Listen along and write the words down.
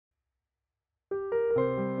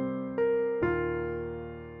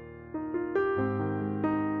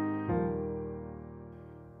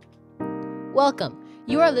Welcome.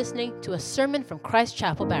 You are listening to a sermon from Christ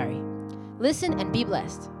Chapel, Barrie. Listen and be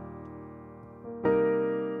blessed.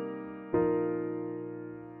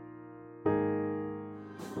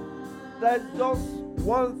 There's just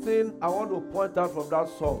one thing I want to point out from that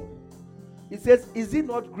song. It says, is it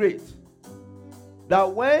not great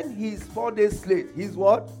that when he's 4 days late, he's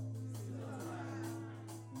what?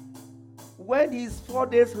 When he's 4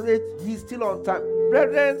 days late, he's still on time.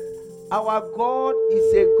 Brethren, our God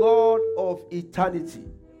is a God of eternity.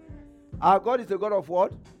 Our God is a God of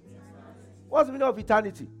what? What's the meaning of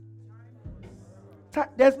eternity?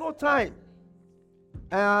 There's no time.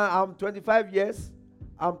 I'm 25 years.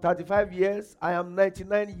 I'm 35 years. I am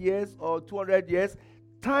 99 years or 200 years.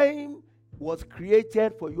 Time was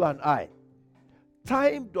created for you and I.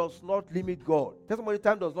 Time does not limit God. Tell somebody,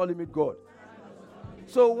 time does not limit God.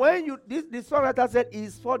 So when you, this songwriter said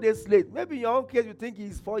he's 4 days late. Maybe in your own case you think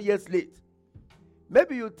he's 4 years late.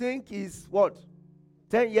 Maybe you think he's what?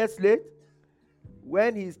 10 years late.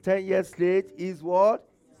 When he's 10 years late, he's what?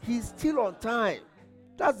 He's still on time.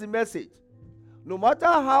 That's the message. No matter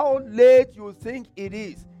how late you think it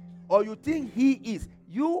is, or you think he is,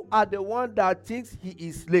 you are the one that thinks he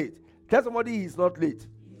is late. Tell somebody he's not late.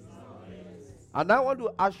 And I want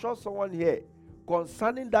to assure someone here,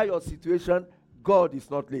 concerning that your situation, God is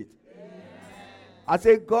not late. Amen. I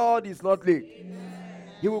say God is not late. Amen.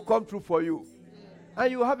 He will come through for you. Amen.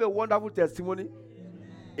 And you have a wonderful testimony. Amen.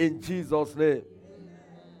 In Jesus' name. Amen.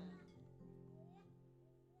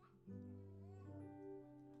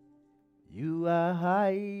 You are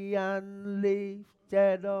high and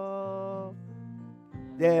lifted up.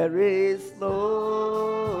 There is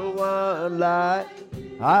no one like.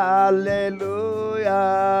 Hallelujah.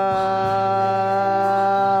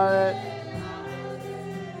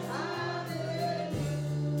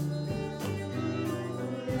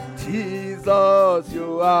 Jesus,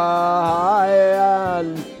 you are high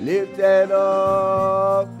and lifted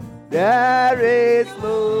up. There is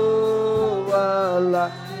no one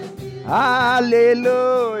like.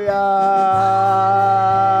 Hallelujah.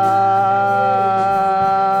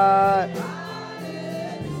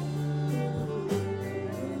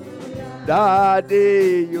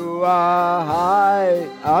 Daddy, you are high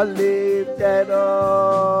and lifted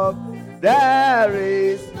up. There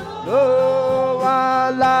is no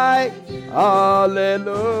one like. Hallelujah.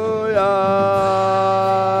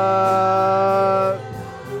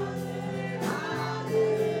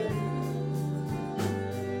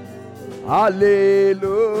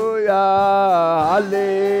 Hallelujah.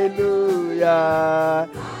 Hallelujah.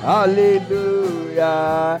 Hallelujah.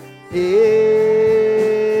 Hey.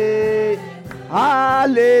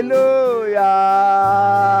 Hallelujah.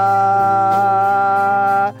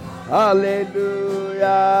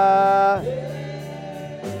 Hallelujah.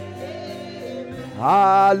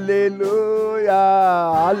 Hallelujah.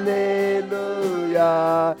 Hallelujah.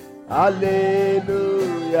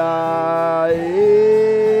 Hallelujah.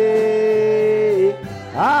 Hey.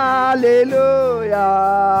 Hallelujah.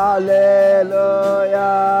 Hallelujah.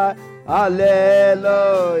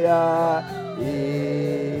 Hallelujah.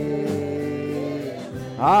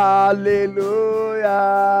 Hallelujah,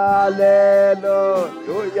 hallelujah,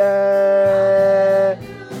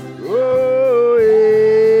 oh,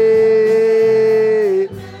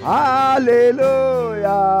 hallelujah,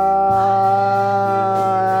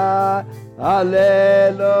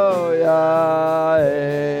 hallelujah,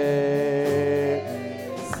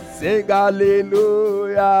 sing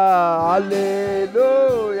hallelujah,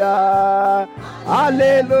 hallelujah,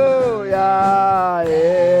 hallelujah,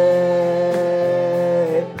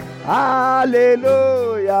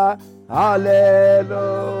 hallelujah,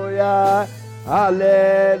 hallelujah,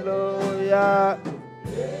 hallelujah.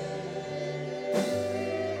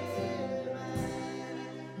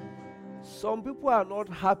 Some people are not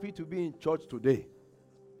happy to be in church today.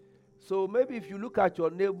 So maybe if you look at your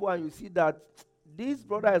neighbor and you see that this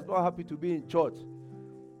brother is not happy to be in church,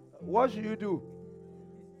 what should you do?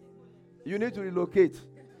 You need to relocate.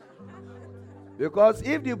 Because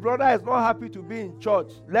if the brother is not happy to be in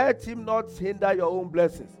church, let him not hinder your own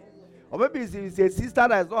blessings. Or maybe it's a sister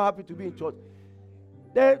that is not happy to be in church.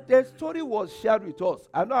 The story was shared with us.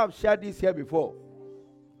 I know I've shared this here before.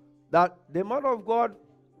 That the man of God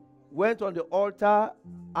went on the altar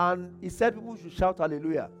and he said people should shout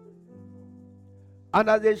hallelujah. And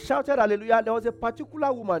as they shouted hallelujah, there was a particular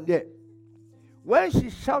woman there. When she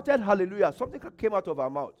shouted hallelujah, something came out of her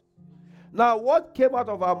mouth. Now, what came out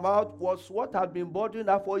of her mouth was what had been bothering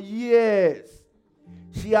her for years.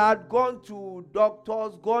 She had gone to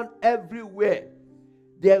doctors, gone everywhere.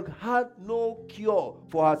 They had no cure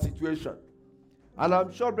for her situation. And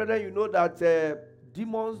I'm sure, brethren, you know that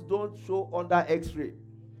demons don't show under X-ray.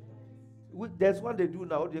 There's one they do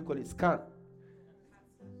now. What do they call it? Scan.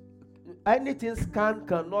 Anything scan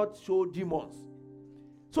cannot show demons.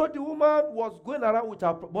 So the woman was going around with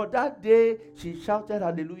her, but that day she shouted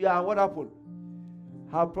hallelujah, and what happened?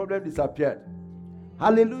 Her problem disappeared.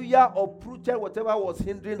 Hallelujah uprooted whatever was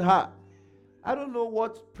hindering her. I don't know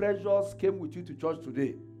what pressures came with you to church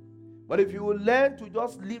today, but if you will learn to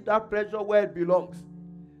just leave that pressure where it belongs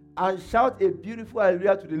and shout a beautiful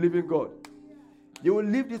hallelujah to the living God, you will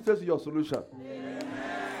leave this place with your solution.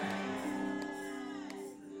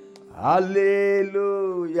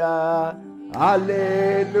 Hallelujah,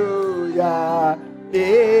 hallelujah,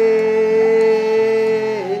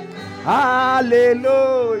 hallelujah,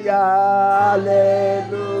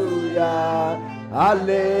 hallelujah,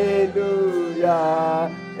 hallelujah,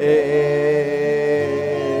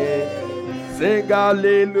 sing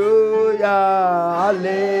hallelujah,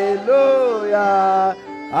 hallelujah,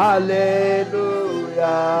 hallelujah,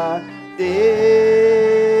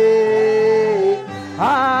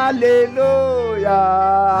 hallelujah,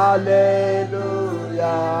 hallelujah,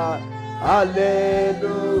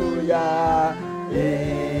 hallelujah,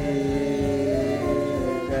 amen.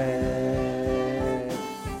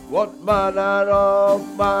 What manner of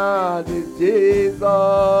man is Jesus?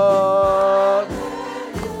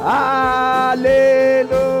 Hallelujah.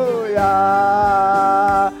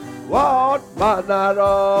 What manner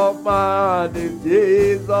of man is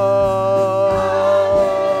Jesus?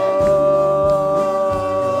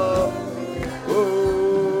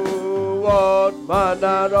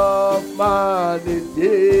 Manner of man is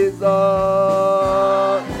Jesus.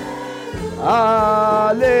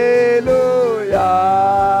 Hallelujah.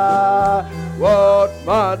 What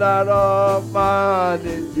manner of man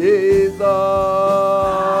is Jesus?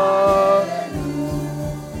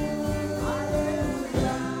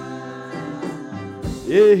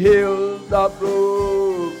 He heals the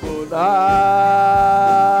broken heart.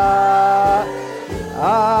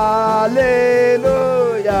 Hallelujah.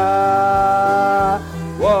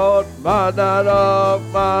 What manner of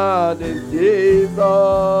man is Jesus?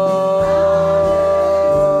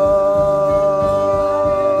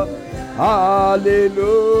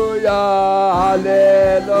 Hallelujah,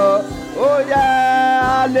 hallelujah, oh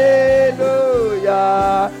yeah, hallelujah,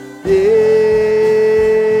 yeah.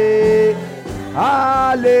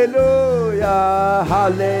 Hallelujah,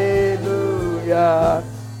 hallelujah,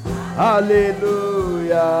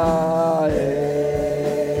 hallelujah, yeah.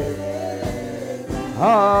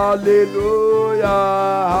 Hallelujah,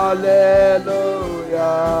 hallelujah,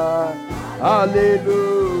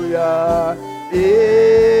 hallelujah,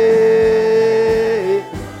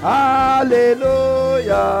 hallelujah,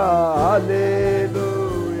 hallelujah.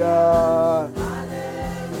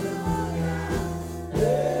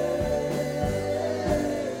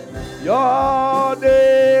 Your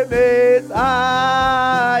name is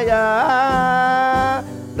higher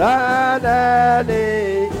than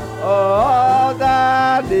any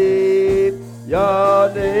other name. Your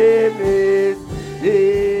name is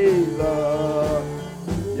Jesus.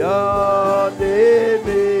 Your name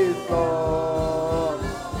is Lord.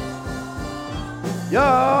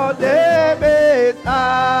 Your name is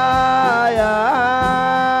higher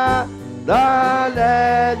than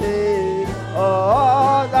any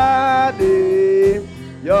other name.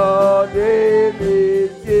 Your name is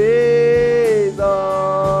Jesus.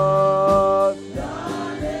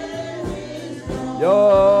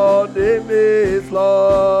 Your name is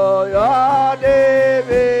Lord. Your name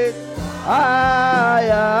is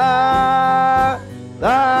higher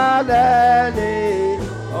than any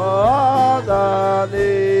other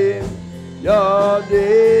name. Your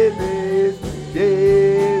name is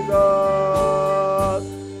Jesus.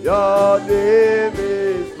 Your name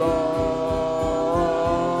is Lord.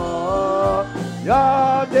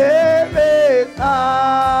 Your name is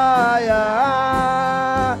higher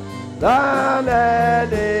than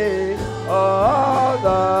any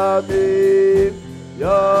other name.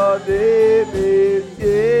 Your name is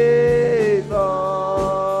Jesus.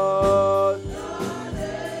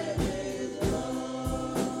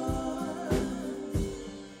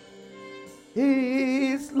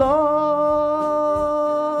 He is Lord.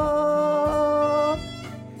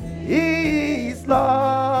 He is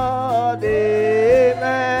Lord. Amen.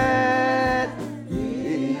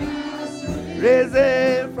 He is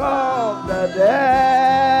risen from the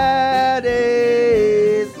dead. He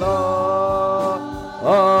is Lord.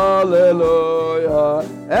 Hallelujah.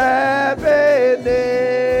 Every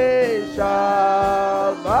knee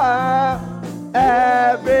shall bow,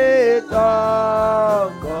 every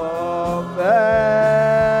tongue confess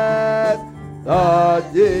that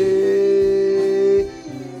Jesus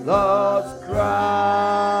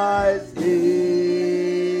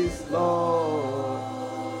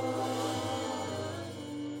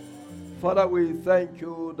Father, we thank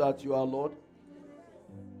you that you are Lord.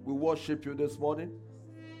 We worship you this morning.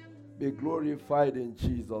 Be glorified in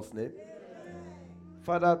Jesus' name.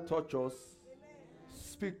 Father, touch us.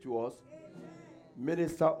 Speak to us.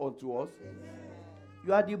 Minister unto us.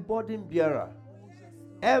 You are the burden bearer.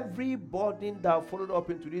 Every burden that followed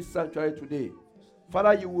up into this sanctuary today,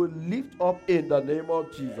 Father, you will lift up in the name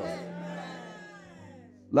of Jesus.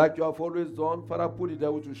 Like you have always done, Father, put the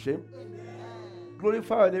devil to shame.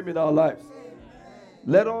 Glorify your name in our lives.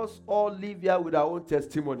 Let us all live here with our own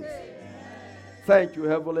testimonies. Thank you,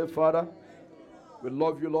 Heavenly Father. We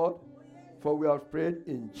love you, Lord, for we have prayed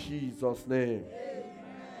in Jesus' name.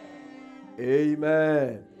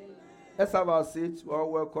 Amen. Let's have our seats. We are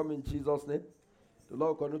welcome in Jesus' name. The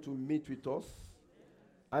Lord will continue to meet with us.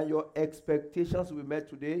 And your expectations will be met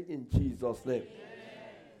today in Jesus' name.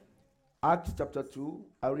 Acts chapter 2,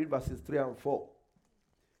 I read verses 3 and 4.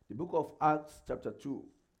 The book of Acts chapter 2,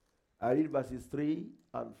 I read verses 3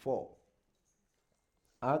 and 4.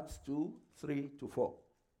 Acts 2, 3 to 4.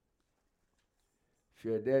 If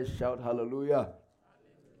you're there, shout hallelujah.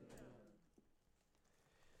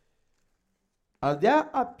 And there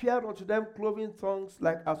appeared unto them cloven tongues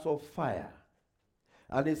like as of fire.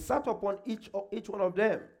 And they sat upon each one of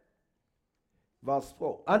them. Verse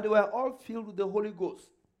 4. And they were all filled with the Holy Ghost,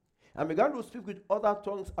 and began to speak with other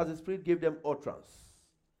tongues as the Spirit gave them utterance.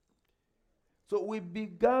 So we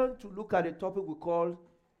began to look at a topic we call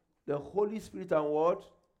the Holy Spirit and what?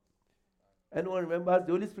 Anyone remembers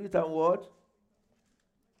the Holy Spirit and what?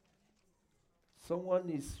 Someone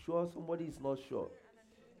is sure, somebody is not sure.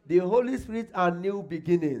 The Holy Spirit and new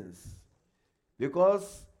beginnings.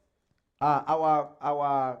 Because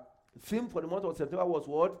our theme for the month of September was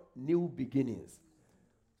what? New beginnings.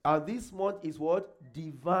 And this month is what?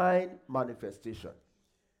 Divine manifestation.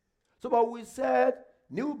 So, but we said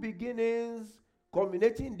new beginnings,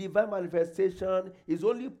 culminating divine manifestation is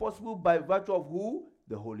only possible by virtue of who?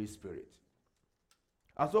 The Holy Spirit.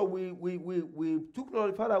 And so we took note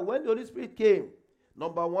of the fact that when the Holy Spirit came,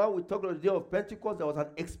 number one, we talked about the day of Pentecost, there was an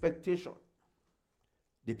expectation.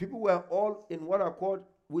 The people were all in one accord,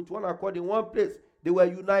 with one accord in one place. They were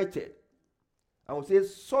united. And we say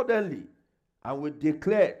suddenly, and we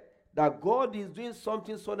declare that God is doing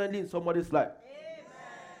something suddenly in somebody's life. Amen.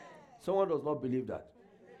 Someone does not believe that.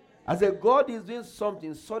 I said God is doing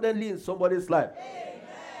something suddenly in somebody's life. Amen.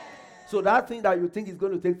 So that thing that you think is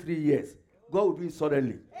going to take 3 years, God will do it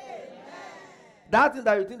suddenly. Amen. That thing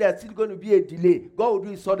that you think there's still going to be a delay, God will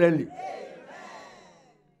do it suddenly. Amen.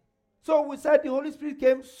 So we said the Holy Spirit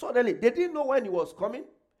came suddenly. They didn't know when he was coming.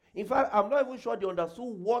 In fact, I'm not even sure they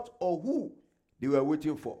understood what or who they were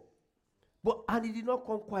waiting for. And he did not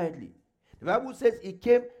come quietly. The Bible says he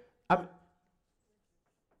came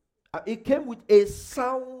with a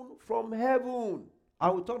sound from heaven.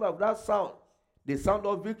 And we talked about that sound. The sound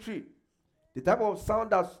of victory. The type of sound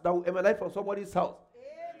that will emanate from somebody's house.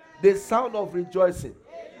 Amen. The sound of rejoicing.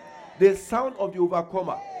 Amen. The sound of the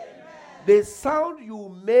overcomer. Amen. The sound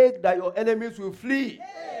you make that your enemies will flee.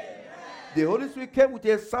 Amen. The Holy Spirit came with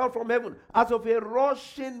a sound from heaven as of a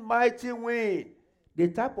rushing mighty wind. The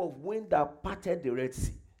type of wind that parted the Red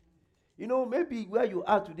Sea. You know, maybe where you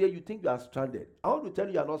are today, you think you are stranded. I want to tell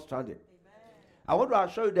you are not stranded. Amen. I want to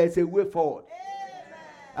assure you there is a way forward. Amen.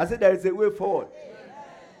 I said there is a way forward. Amen.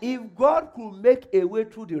 If God could make a way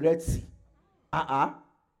through the Red Sea,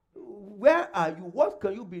 where are you? What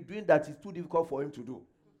can you be doing that is too difficult for him to do?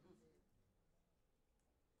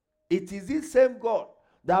 It is this same God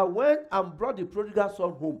that went and brought the prodigal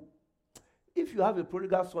son home. If you have a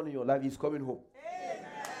prodigal son in your life, he's coming home. Amen.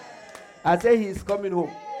 I say he's coming home.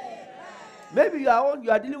 Amen. Maybe you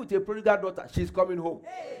are dealing with a prodigal daughter. She's coming home.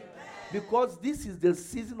 Amen. Because this is the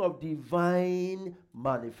season of divine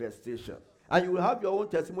manifestation. And you will have your own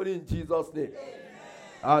testimony in Jesus' name. Amen.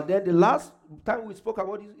 And then the last time we spoke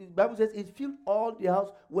about it, the Bible says it filled all the house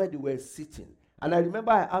where they were sitting. And I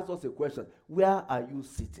remember I asked us a question. Where are you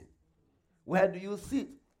sitting? Where do you sit?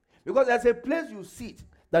 Because there's a place you sit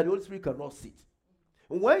that the Holy Spirit cannot sit.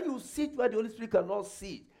 When you sit where the Holy Spirit cannot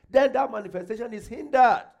sit, then that manifestation is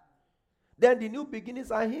hindered. Then the new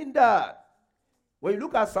beginnings are hindered. When you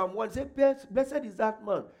look at Psalm 1, say, blessed is that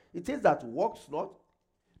man. It says that walks not,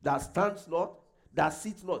 that stands not, that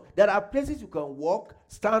sits not. There are places you can walk,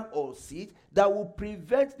 stand, or sit that will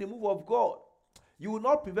prevent the move of God. You will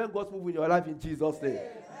not prevent God's move in your life in Jesus' name.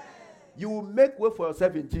 Amen. You will make way for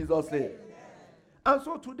yourself in Jesus' name. Amen. And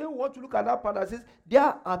so today we want to look at that part that says,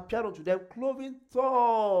 there appeared unto them cloven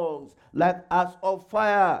tongues like as of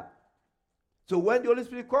fire. So when the Holy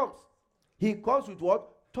Spirit comes, he comes with what?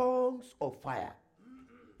 Tongues of fire.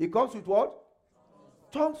 He comes with what?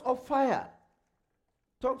 Tongues of fire.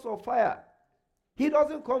 tongues of fire. He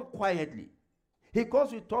doesn't come quietly. He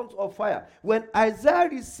comes with tongues of fire. When Isaiah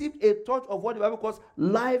received a touch of what the Bible calls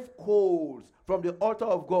live coals from the altar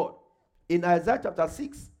of God, in Isaiah chapter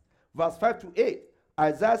 6, verse 5 to 8,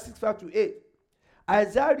 Isaiah 6, 5 to 8,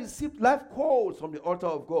 Isaiah received live coals from the altar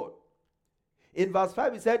of God. In verse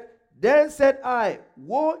 5, he said, "Then said I,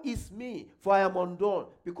 woe is me, for I am undone,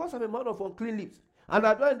 because I am a man of unclean lips, and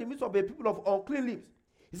I dwell in the midst of a people of unclean lips.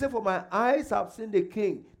 He said, for my eyes have seen the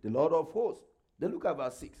King, the Lord of hosts." Then look at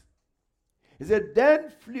verse 6. He said, "Then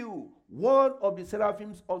flew one of the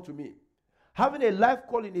seraphims unto me, having a live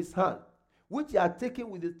coal in his hand, which he had taken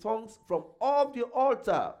with the tongues from off the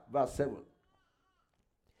altar." Verse 7.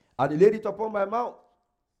 "And he laid it upon my mouth,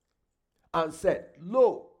 and said,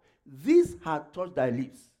 Lo, this hath touched thy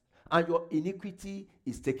lips, and your iniquity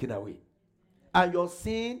is taken away, and your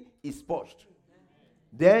sin is purged."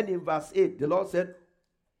 Then in verse 8, the Lord said,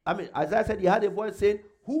 Isaiah said, he had a voice saying,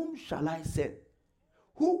 "Whom shall I send?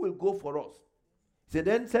 Who will go for us?" So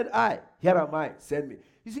then said I, "Here am I, send me."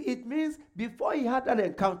 You see, it means before he had that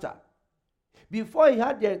encounter, before he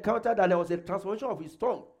had the encounter that there was a transformation of his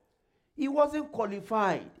tongue, he wasn't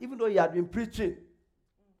qualified, even though he had been preaching.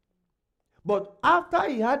 But after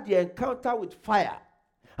he had the encounter with fire,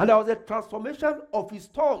 and there was a transformation of his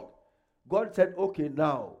tongue, God said, "Okay,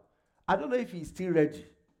 now, I don't know if he's still ready.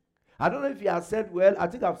 I don't know if he has said, well, I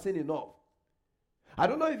think I've seen enough. I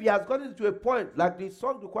don't know if he has gotten to a point, like the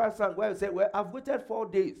song the choir sang, where he said, well, I've waited 4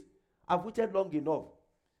 days. I've waited long enough.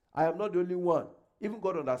 I am not the only one." Even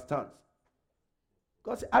God understands.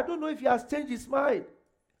 God said, "I don't know if he has changed his mind.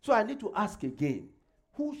 So I need to ask again,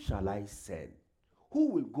 who shall I send? Who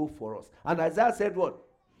will go for us?" And Isaiah said what?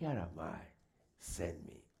 "Here am I, send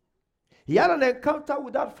me." He had an encounter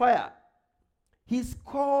with that fire. His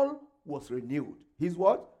call was renewed. His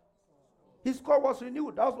what? His call was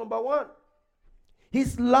renewed. That was number one.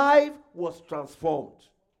 His life was transformed.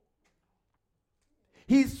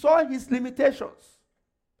 He saw his limitations,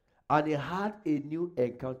 and he had a new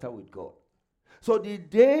encounter with God. So the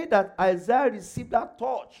day that Isaiah received that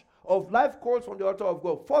touch of life calls from the altar of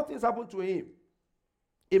God, 4 things happened to him.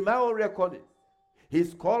 In my own reckoning,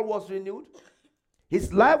 his call was renewed.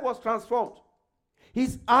 His life was transformed.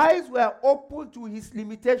 His eyes were open to his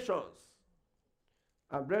limitations.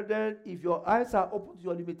 And brethren, if your eyes are open to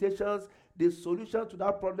your limitations, the solution to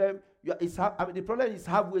that problem, the problem is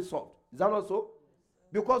halfway solved. Is that not so?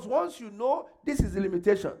 Because once you know this is the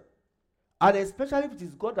limitation, and especially if it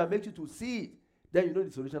is God that makes you to see it, then you know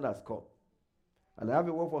the solution has come. And I have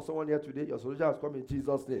a word for someone here today. Your solution has come in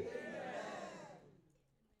Jesus' name. Amen.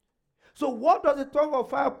 So what does the tongue of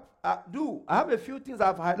fire do? I have a few things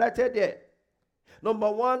I've highlighted there.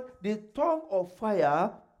 Number one, the tongue of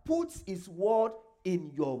fire puts his word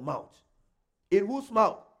in your mouth. In whose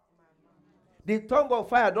mouth? The tongue of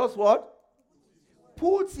fire does what?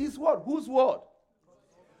 Puts his word. Whose word?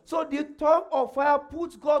 So the tongue of fire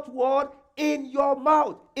puts God's word in your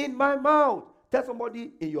mouth. In my mouth. Tell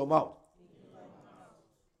somebody, in your mouth.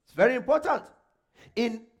 It's very important.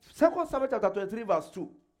 In 2 Samuel chapter 23 verse 2.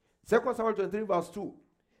 2 Samuel 23 verse 2.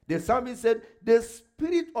 The psalmist said, "The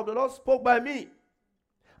Spirit of the Lord spoke by me,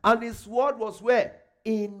 and his word was where?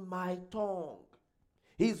 In my tongue."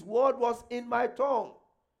 His word was in my tongue.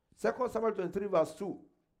 2 Samuel 23 verse 2.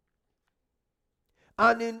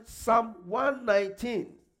 And in Psalm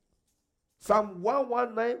 119, Psalm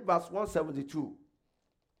 119 verse 172.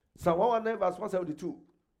 Psalm 119 verse 172.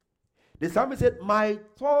 The psalmist said, "My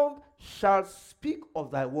tongue shall speak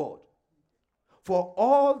of thy word, for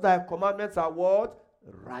all thy commandments are what?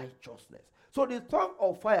 Righteousness." So the tongue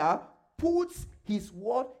of fire puts his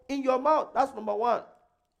word in your mouth. That's number one.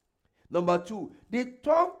 Number two, the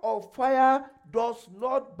tongue of fire does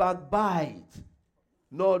not backbite,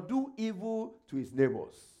 nor do evil to his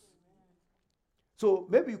neighbors. So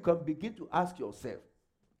maybe you can begin to ask yourself,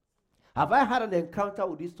 have I had an encounter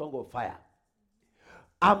with this tongue of fire?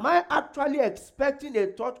 Am I actually expecting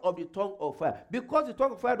a touch of the tongue of fire? Because the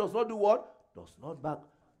tongue of fire does not do what? Does not back.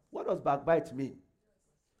 What does backbite mean?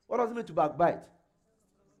 What does it mean to backbite?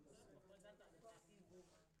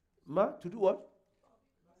 To do what?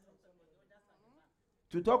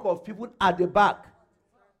 To talk of people at the back.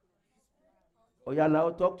 Oh, you're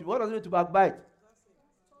allowed to talk to me. What does it mean to backbite?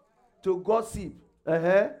 To gossip.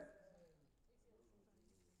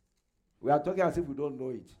 We are talking as if we don't know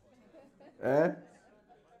it.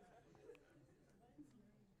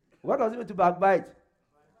 What does it mean to backbite?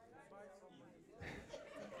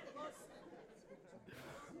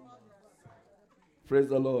 Praise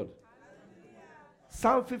the Lord.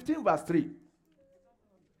 Psalm 15 verse 3.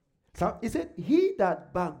 He said, "He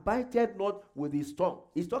that backbiteth not with his tongue."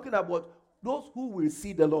 He's talking about those who will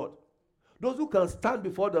see the Lord, those who can stand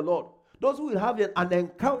before the Lord, those who will have an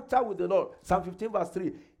encounter with the Lord. Psalm 15 verse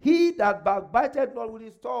 3. He that backbiteth not with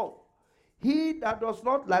his tongue, he that does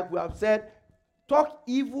not, like we have said, talk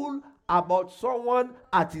evil about someone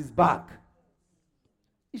at his back.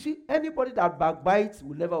 You see, anybody that backbites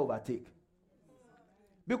will never overtake.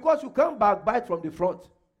 Because you can't backbite from the front.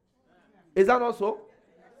 Is that not so?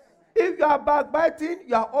 If you are backbiting,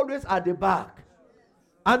 you are always at the back.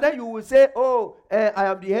 And then you will say, oh, I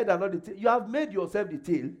am the head and not the tail. You have made yourself the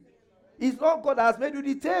tail. It's not God that has made you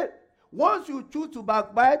the tail. Once you choose to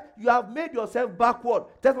backbite, you have made yourself backward.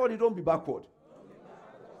 Tell somebody, don't be backward.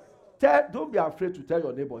 Don't be afraid to tell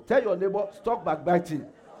your neighbor. Tell your neighbor, stop backbiting.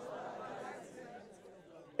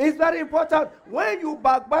 It's very important. When you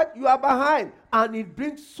backbite, you are behind. And it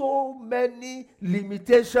brings so many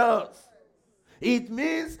limitations. It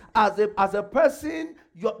means as a person,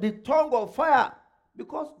 you're the tongue of fire.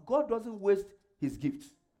 Because God doesn't waste his gifts.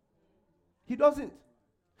 He doesn't.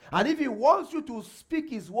 And if he wants you to speak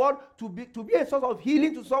his word to be a source of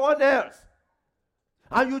healing to someone else,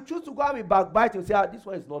 and you choose to go and be backbiting, you say, this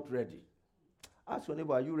one is not ready. Ask your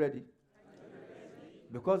neighbor, are you ready?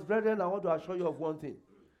 Because, brethren, I want to assure you of one thing.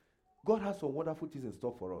 God has some wonderful things in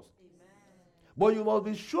store for us. Amen. But you must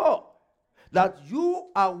be sure that you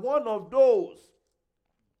are one of those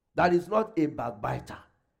that is not a backbiter.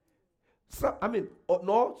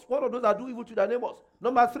 No, one of those that do evil to their neighbors.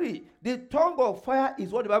 Number 3, the tongue of fire is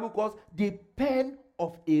what the Bible calls the pen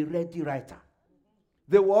of a ready writer.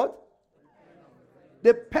 The what?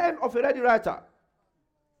 The pen of a ready writer.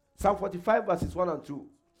 Psalm 45 verses 1 and 2.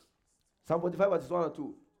 Psalm 45 verses 1 and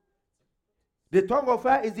 2. The tongue of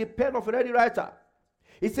fire is the pen of a ready writer.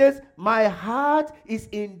 It says, my heart is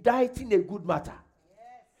inditing a good matter. Yes.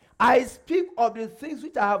 I speak of the things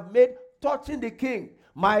which I have made touching the king.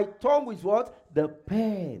 My tongue is what? The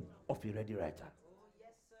pen of a ready writer. Oh, yes,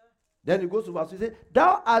 sir. Then it goes to verse 2. It says,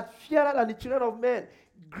 thou art fairer than the children of men.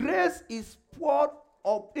 Grace is poured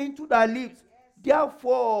up into thy lips.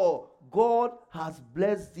 Therefore, God has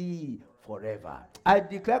blessed thee forever. I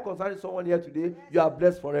declare concerning someone here today, you are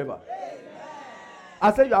blessed forever. Amen.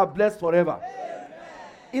 I say you are blessed forever. Amen.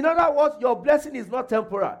 In other words, your blessing is not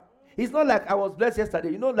temporal. It's not like I was blessed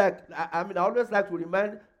yesterday. You know, I always like to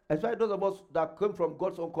remind, especially those of us that came from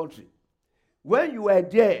God's own country. When you were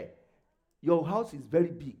there, your house is very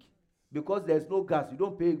big because there's no gas. You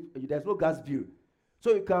don't pay, there's no gas bill.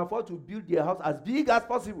 So you can afford to build your house as big as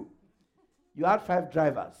possible. You had 5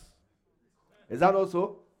 drivers. Is that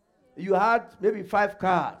also? You had maybe 5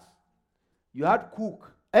 cars. You had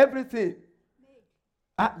cook. Everything.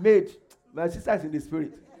 Maid. My sister is in the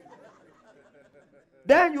spirit.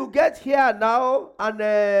 Then you get here now and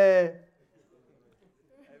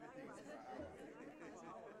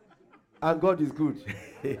God is good.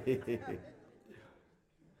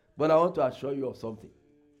 But I want to assure you of something.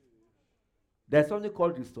 There's something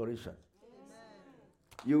called restoration. Amen.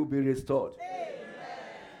 You will be restored. Amen.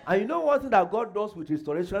 And you know one thing that God does with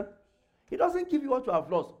restoration? He doesn't give you what you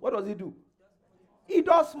have lost. What does he do? He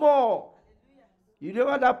does more. You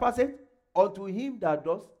remember that passage? Unto him that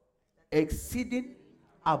does exceeding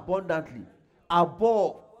abundantly,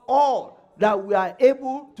 above all that we are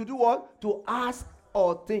able to do what? To ask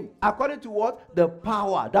or think. According to what? The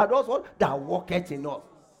power that does what? That worketh in us.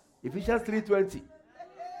 Ephesians 3:20.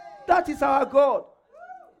 That is our God.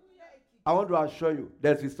 I want to assure you,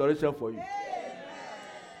 there's restoration for you. Amen.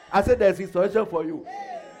 I said there's restoration for you.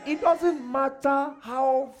 Amen. It doesn't matter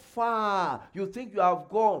how far you think you have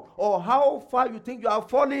gone or how far you think you are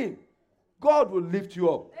falling. God will lift you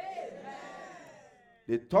up. Amen.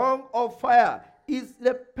 The tongue of fire is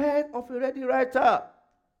the pen of a ready writer.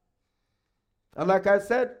 And like I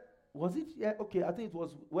said, was it? Yeah, okay, I think it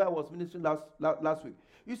was where I was ministering last week.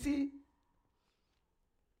 You see,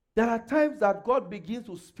 there are times that God begins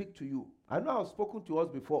to speak to you. I know I've spoken to us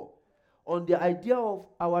before on the idea of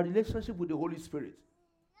our relationship with the Holy Spirit.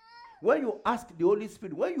 When you ask the Holy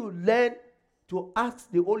Spirit, when you learn to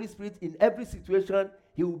ask the Holy Spirit in every situation,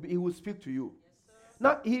 He will speak to you. Yes,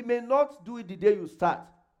 now, He may not do it the day you start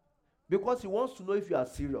because He wants to know if you are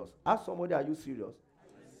serious. Ask somebody, are you serious?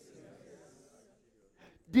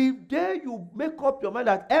 The day you make up your mind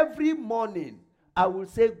that every morning I will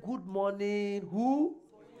say good morning, who?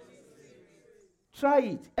 Try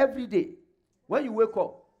it every day. When you wake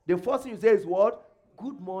up, the first thing you say is what?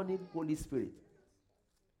 Good morning, Holy Spirit.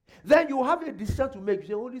 Then you have a decision to make. You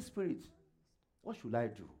say, Holy Spirit, what should I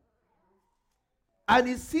do? And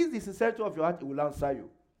He sees the sincerity of your heart, He will answer you.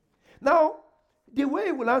 Now, the way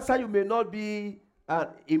He will answer you may not be,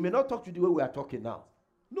 He may not talk to you the way we are talking now.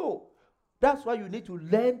 No. That's why you need to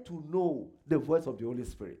learn to know the voice of the Holy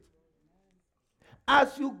Spirit.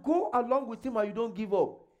 As you go along with him and you don't give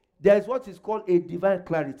up, there is what is called a divine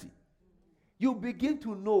clarity. You begin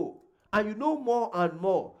to know, and you know more and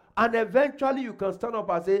more. And eventually you can stand up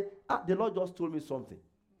and say, the Lord just told me something.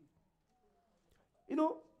 You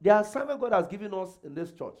know, the assignment God has given us in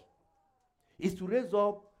this church is to raise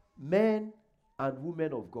up men and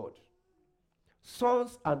women of God,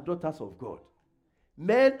 sons and daughters of God,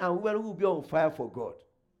 men and women who will be on fire for God.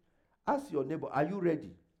 Ask your neighbor, are you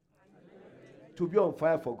ready to be on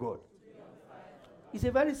fire for God? It's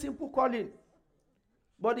a very simple calling,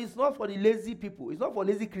 but it's not for the lazy people. It's not for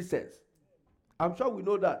lazy Christians. I'm sure we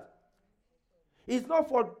know that. It's not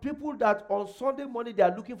for people that on Sunday morning they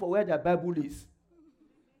are looking for where their Bible is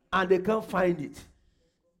and they can't find it.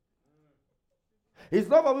 It's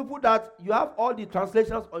not for people that you have all the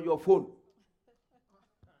translations on your phone,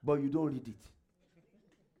 but you don't read it.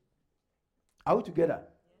 Are we together?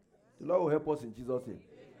 The Lord will help us in Jesus' name.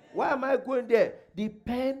 Why am I going there? The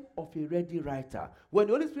pen of a ready writer. When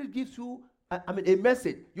the Holy Spirit gives you a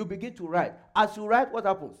message, you begin to write. As you write, what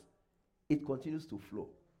happens? It continues to flow.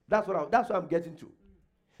 That's what I'm getting to.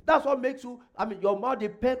 That's what makes you, your mouth the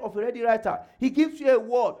pen of a ready writer. He gives you a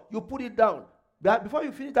word, you put it down. But before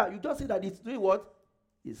you finish that, you just see that it's doing what?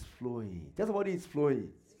 It's flowing. Tell somebody it's flowing.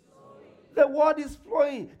 The word is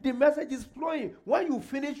flowing. The message is flowing. When you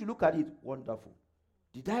finish, you look at it. Wonderful.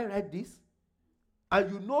 Did I write this?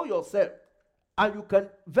 And you know yourself. And you can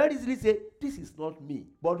very easily say, this is not me.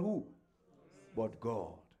 But who? But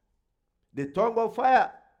God. The tongue of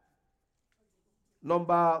fire.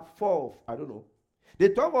 Number 4, I don't know. The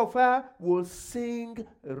tongue of fire will sing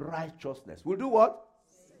righteousness. Will do what?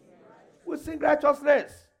 Will sing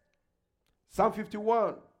righteousness. Psalm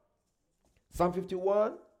 51. Psalm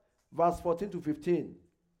 51, verse 14 to 15.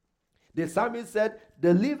 The psalmist said,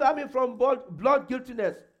 deliver me from blood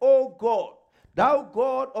guiltiness, O God, thou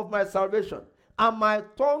God of my salvation, and my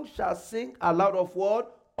tongue shall sing aloud of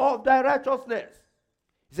what? Of thy righteousness.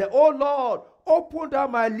 He said, O Lord, open thou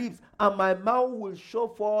my lips, and my mouth will show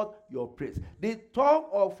forth your praise. The tongue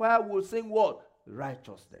of fire will sing what?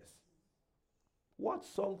 Righteousness. What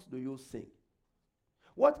songs do you sing?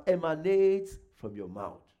 What emanates from your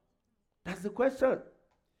mouth? That's the question.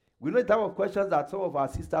 We know the type of questions that some of our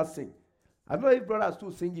sisters sing. I don't know if brothers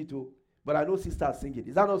too sing it too, but I know sisters sing it.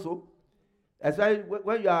 Is that not so? Especially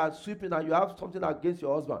when you are sweeping and you have something against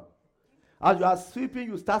your husband. As you are sweeping,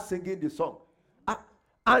 you start singing the song.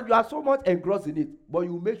 And you are so much engrossed in it, but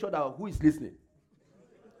you make sure that who is listening.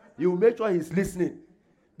 You make sure he's listening.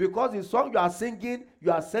 Because the song you are singing,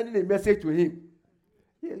 you are sending a message to him.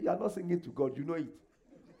 Yeah, you are not singing to God, you know it.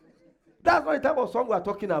 That's not the type of song we are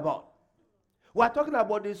talking about. We are talking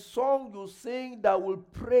about the song you sing that will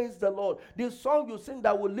praise the Lord. The song you sing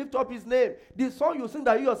that will lift up his name. The song you sing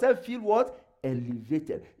that you yourself feel what?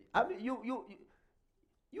 Elevated. I mean,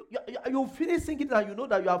 you finish singing and you know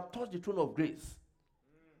that you have touched the throne of grace.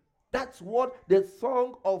 That's what the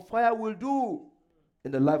song of fire will do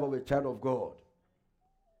in the life of a child of God.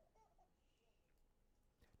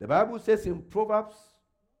 The Bible says in Proverbs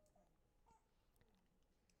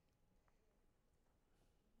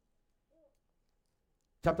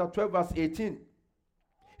chapter 12, verse 18.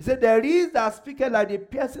 He said, there is that speaketh like the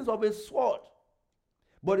piercings of a sword,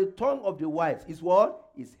 but the tongue of the wise is what?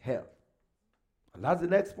 Is hell. And that's the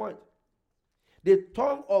next point. The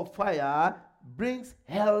tongue of fire brings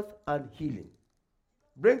health and healing.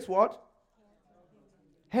 Brings what?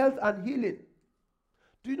 Health and healing.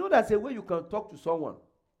 Do you know there's a way you can talk to someone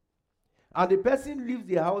and the person leaves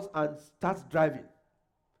the house and starts driving?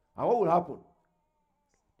 And what will happen?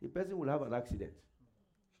 The person will have an accident.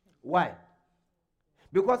 Why?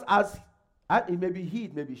 Because it may be he,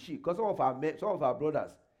 it may be she. Because some of our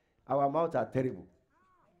brothers, our mouths are terrible.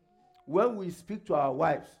 When we speak to our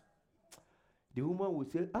wives, the woman will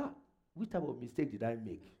say, which type of mistake did I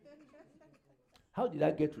make? How did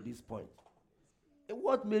I get to this point? And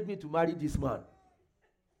what made me to marry this man?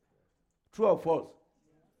 True or false?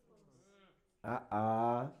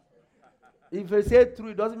 If I say true,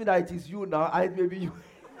 it doesn't mean that it is you now, and it may be you.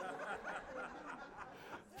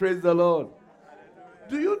 Praise the Lord.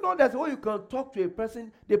 Do you know that when you can talk to a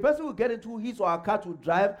person, the person will get into his or her car to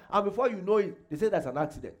drive, and before you know it, they say that's an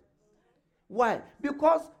accident. Why?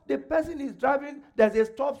 Because the person is driving, there's a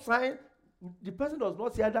stop sign, the person does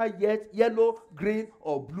not see either yet yellow, green,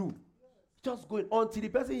 or blue. Just going until the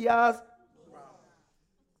person hears,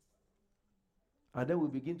 and then we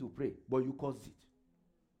begin to pray, but you caused it.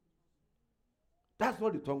 That's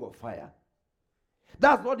not the tongue of fire.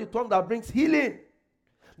 That's not the tongue that brings healing.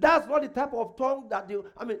 That's not the type of tongue that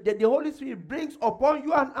the Holy Spirit brings upon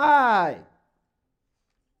you and I.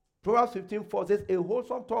 Proverbs 15:4 says, a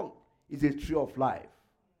wholesome tongue is a tree of life.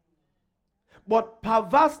 But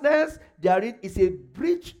perverseness therein is a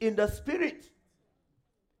breach in the spirit.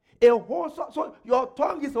 So your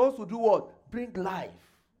tongue is supposed to do what? Bring life.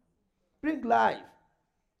 Bring life.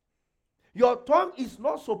 Your tongue is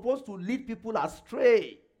not supposed to lead people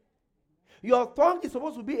astray. Your tongue is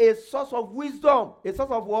supposed to be a source of wisdom. A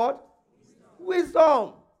source of what?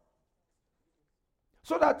 Wisdom.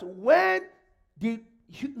 So that when the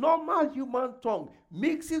normal human tongue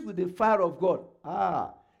mixes with the fire of God,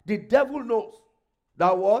 the devil knows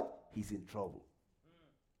that what? He's in trouble.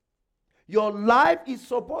 Your life is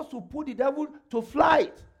supposed to put the devil to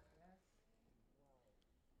flight.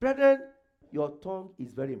 Brethren, your tongue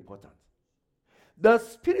is very important. The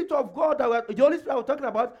Spirit of God, the Holy Spirit we're talking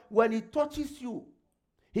about, when He touches you,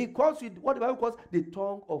 He calls it what the Bible calls the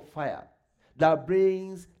tongue of fire that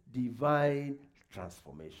brings divine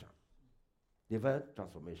transformation. Divine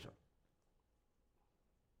transformation.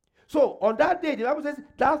 So, on that day, the Bible says,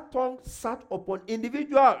 that tongue sat upon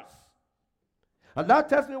individuals. And that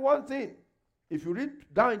tells me one thing. If you read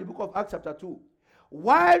down in the book of Acts chapter 2,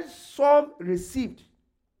 while some received,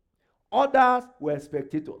 others were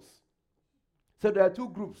spectators. So there are two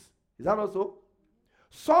groups. Is that not so?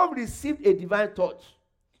 Some received a divine touch.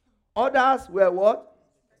 Others were what?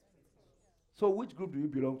 So which group do you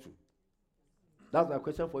belong to? That's my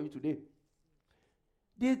question for you today.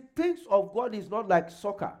 The things of God is not like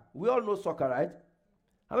soccer. We all know soccer, right?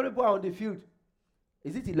 How many people are on the field?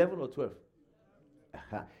 Is it 11 or 12?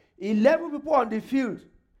 11 people on the field.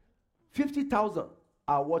 50,000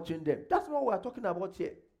 are watching them. That's not what we're talking about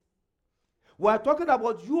here. We're talking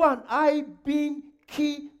about you and I being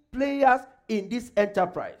key players in this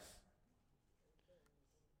enterprise.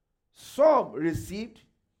 Some received,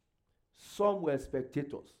 some were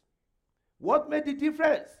spectators. What made the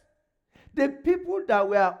difference? The people that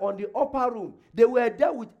were on the upper room, they were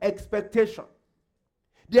there with expectation.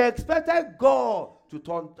 They expected God to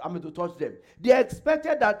touch them. They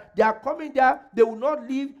expected that they are coming there, they will not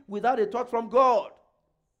leave without a touch from God.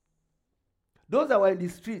 Those that were in the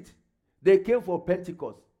street, they came for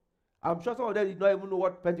Pentecost. I'm sure some of them did not even know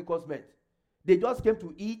what Pentecost meant. They just came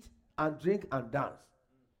to eat and drink and dance.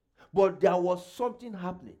 But there was something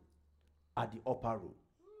happening at the upper room.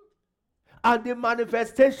 And the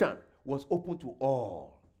manifestation was open to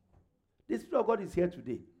all. The Spirit of God is here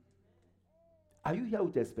today. Are you here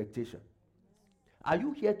with expectation? Are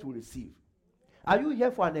you here to receive? Are you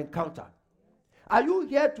here for an encounter? Are you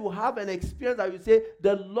here to have an experience that you say,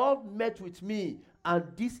 the Lord met with me and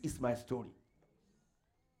this is my story?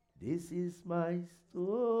 This is my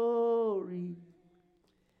story.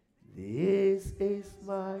 This is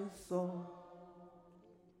my song.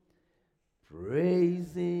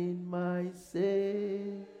 Praising my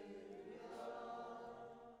Savior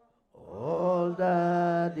all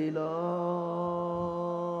the day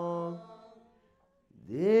long.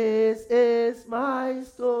 This is my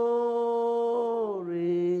story.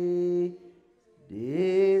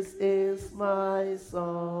 This is my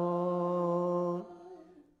song.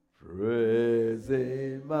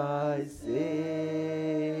 Praising my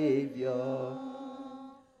Savior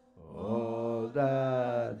all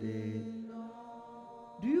the day.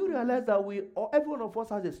 Do you realize that every one of us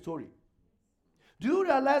has a story? Do you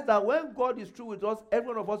realize that when God is through with us, every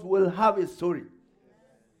one of us will have a story?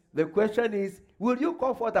 The question is, will you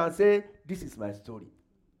come forth and say, this is my story?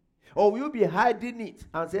 Or will you be hiding it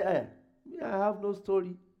and say, I have no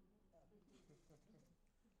story?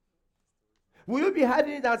 Will you be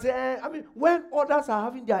hiding it and say, when others are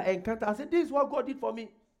having their encounter, I say, this is what God did for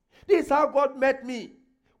me. This is how God met me.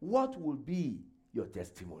 What will be your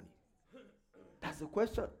testimony? That's the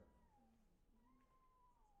question.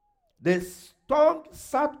 The tongue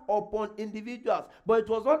sat upon individuals, but it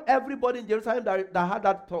was not everybody in Jerusalem that had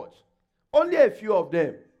that touch. Only a few of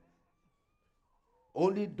them.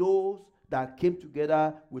 Only those that came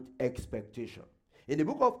together with expectation. In the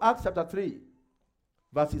book of Acts chapter 3,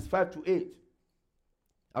 verses 5 to 8,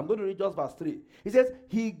 I'm going to read just verse 3. He says,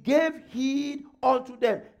 he gave heed unto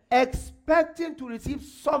them, expecting to receive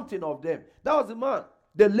something of them. That was the man,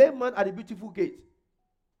 the lame man at the beautiful gate.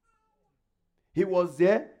 He was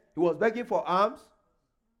there. He was begging for alms.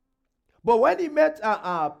 But when he met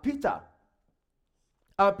Peter,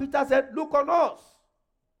 Peter said, look on us.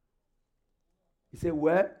 He said,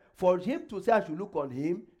 well, for him to say I should look on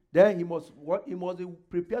him, then he must be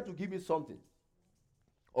prepared to give me something.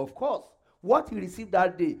 Of course, what he received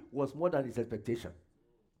that day was more than his expectation.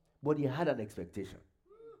 But he had an expectation.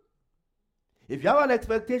 If you have an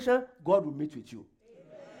expectation, God will meet with you.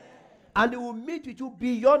 Amen. And he will meet with you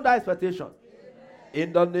beyond that expectation.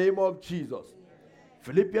 In the name of Jesus. Amen.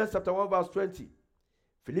 Philippians chapter 1 verse 20.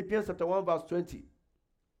 Philippians chapter 1 verse 20.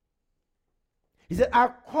 He said,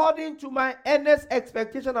 according to my earnest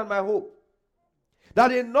expectation and my hope,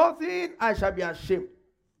 that in nothing I shall be ashamed,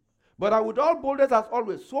 but I with all boldness as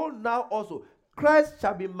always, so now also Christ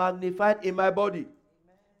shall be magnified in my body,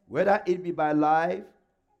 whether it be by life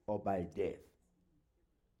or by death.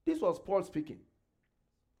 This was Paul speaking.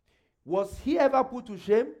 Was he ever put to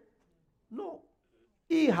shame? No.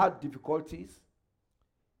 He had difficulties.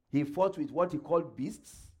 He fought with what he called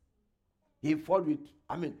beasts. He fought with,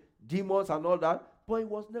 demons and all that. But he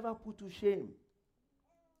was never put to shame.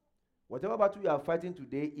 Whatever battle you are fighting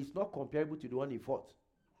today is not comparable to the one he fought.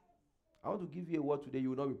 I want to give you a word today, you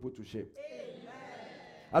will not be put to shame. Amen.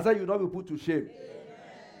 I said you will not be put to shame. Amen.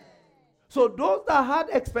 So those that had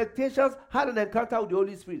expectations had an encounter with the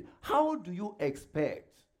Holy Spirit. How do you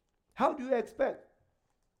expect? How do you expect?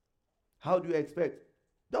 How do you expect?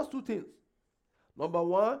 Just two things. Number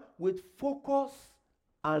one, with focus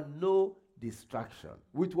and no distraction.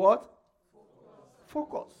 With what?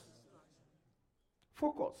 Focus.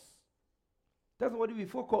 Focus. That's what we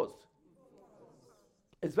focused.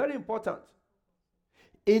 It's very important.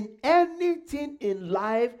 In anything in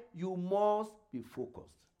life, you must be focused.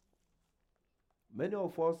 Many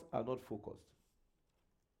of us are not focused.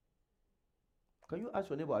 Can you ask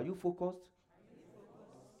your neighbor, are you focused?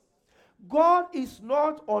 God is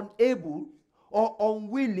not unable or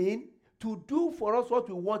unwilling to do for us what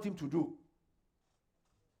we want him to do.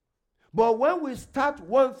 But when we start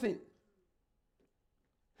one thing,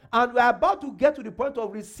 and we are about to get to the point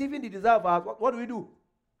of receiving the desire of ours, what do?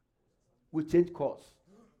 We change course.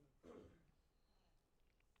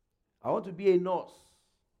 I want to be a nurse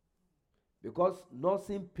because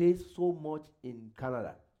nursing pays so much in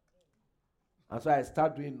Canada. And so I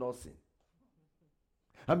start doing nursing.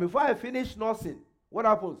 And before I finish nursing, what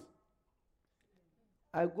happens?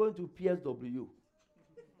 I go into PSW.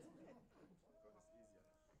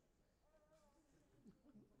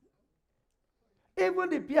 Even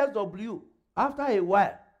the PSW, after a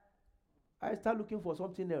while, I start looking for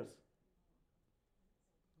something else.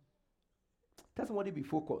 Tell somebody be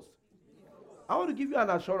focused. I want to give you an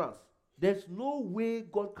assurance. There's no way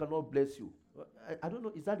God cannot bless you. I don't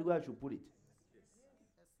know, is that the way I should put it?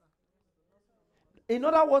 In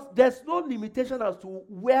other words, there's no limitation as to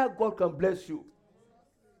where God can bless you.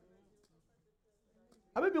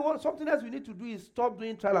 And maybe something else we need to do is stop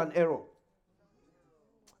doing trial and error.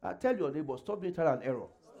 Tell your neighbor, stop doing trial and error.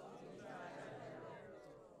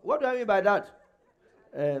 What do I mean by that?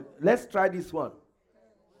 Let's try this one.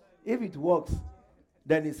 If it works,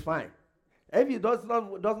 then it's fine. If it does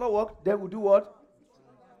not work, then we do what?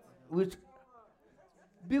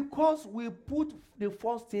 Because we put the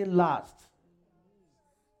first thing last.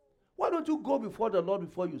 Why don't you go before the Lord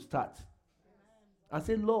before you start? And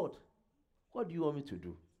say, Lord, what do you want me to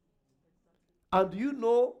do? And do you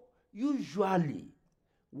know, usually,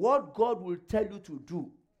 what God will tell you to do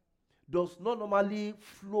does not normally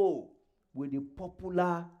flow with the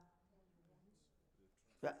popular.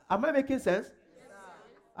 Am I making sense?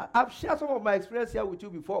 Yes, I've shared some of my experience here with you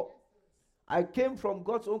before. I came from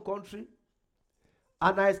God's own country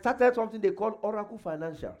and I started something they call Oracle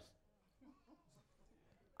Financials.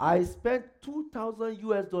 I spent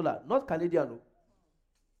 $2,000 not Canadian, no.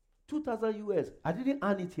 $2,000 I didn't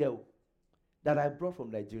earn it here, that I brought from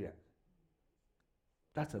Nigeria.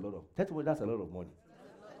 That's a lot of, that's a lot of money.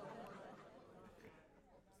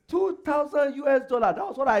 $2,000, that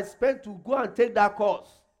was what I spent to go and take that course.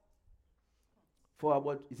 For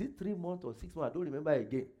about, is it 3 months or 6 months? I don't remember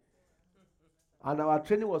again. And our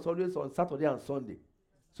training was always on Saturday and Sunday.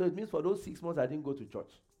 So it means for those 6 months I didn't go to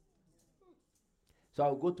church. So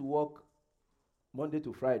I'll go to work Monday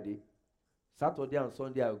to Friday. Saturday and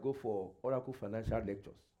Sunday I'll go for Oracle Financial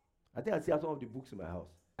Lectures. I think I still have some of the books in my house.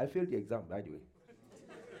 I failed the exam, by the way.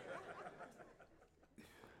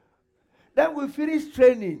 Then we finished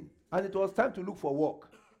training, and it was time to look for work.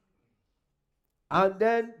 And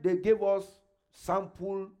then they gave us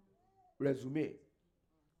sample resume.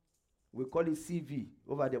 We call it CV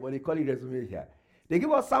over there, but they call it resume here. They gave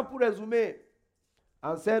us sample resume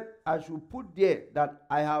and said I should put there that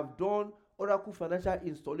I have done Oracle Financial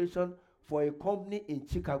installation for a company in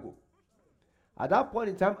Chicago. At that point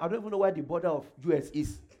in time, I don't even know where the border of US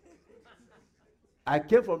is. I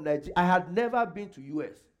came from Nigeria. I had never been to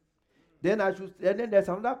US. Then there's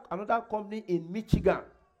another company in Michigan.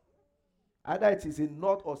 Either it is in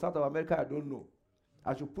North or South of America, I don't know.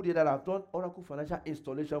 I should put it that I've done Oracle Financial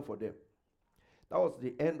installation for them. That was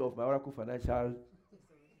the end of my Oracle Financial.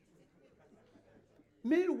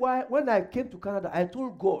 Meanwhile, when I came to Canada, I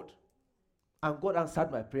told God, and God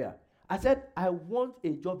answered my prayer. I said, I want a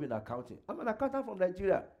job in accounting. I'm an accountant from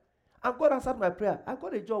Nigeria. And God answered my prayer. I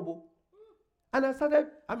got a job. And I started,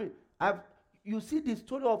 you see the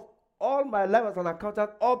story of all my life as an accountant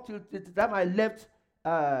up till the time I left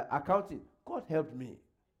accounting. God helped me.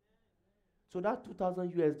 So that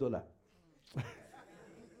 $2,000 US.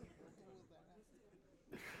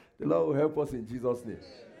 The Lord will help us in Jesus' name.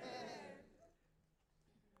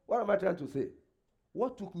 What am I trying to say?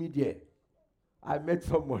 What took me there? I met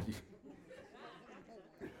somebody.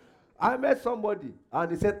 I met somebody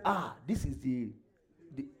and he said, this is the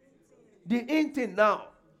in thing now.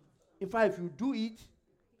 In fact, if you do it,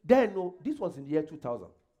 then no, this was in the year 2000.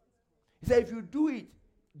 He said, if you do it,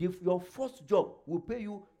 your first job will pay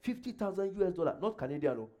you $50,000 US, not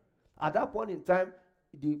Canadian. No. At that point in time,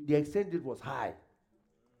 the exchange rate was high.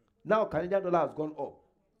 Now Canadian dollar has gone up.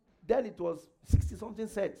 Then it was 60-something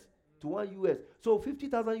cents to $1 US. So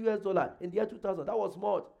 $50,000 US in the year 2000, that was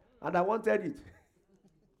much. And I wanted it.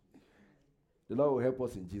 The Lord will help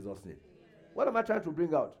us in Jesus' name. What am I trying to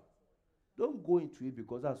bring out? Don't go into it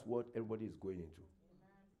because that's what everybody is going into.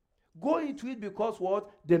 Go into it because what?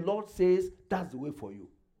 The Lord says that's the way for you.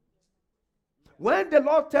 When the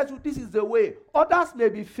Lord tells you this is the way, others may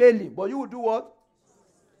be failing, but you will do what?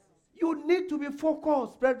 You need to be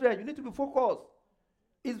focused, brethren. You need to be focused.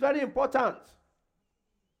 It's very important.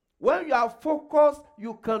 When you are focused,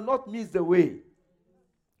 you cannot miss the way.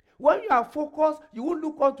 When you are focused, you will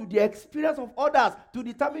look on to the experience of others to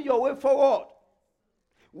determine your way forward.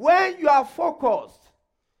 When you are focused,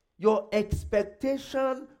 your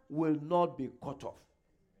expectation will not be cut off.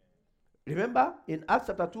 Remember, in Acts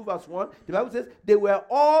chapter 2 verse 1, the Bible says, they were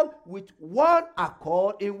all with one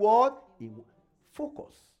accord in what? In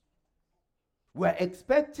focus. We're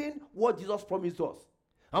expecting what Jesus promised us.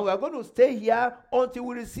 And we are going to stay here until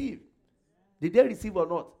we receive. Did they receive or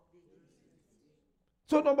not?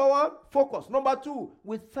 So number one, focus. Number two,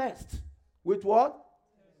 with thirst. With what?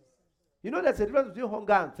 You know there's a difference between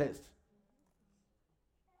hunger and thirst.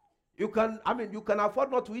 You can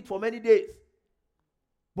afford not to eat for many days.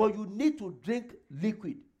 But you need to drink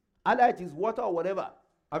liquid. Either it is water or whatever.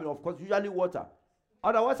 Of course, usually water.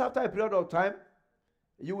 Otherwise, after a period of time,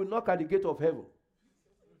 you will knock at the gate of heaven.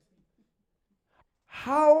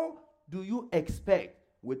 How do you expect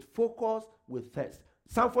with focus, with thirst?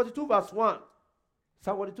 Psalm 42 verse 1.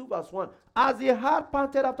 Psalm 42 verse 1. As the heart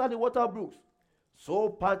panted after the water brooks, so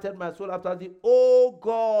panted my soul after thee, O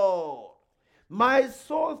God. My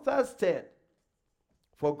soul thirsted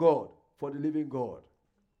for God, for the living God.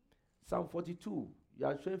 Psalm 42, you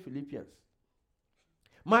are showing Philippians.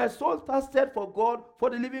 My soul thirsted for God, for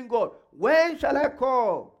the living God. When shall I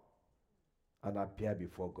come and appear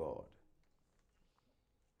before God?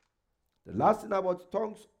 The last thing about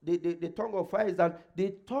tongues, the tongue of fire is that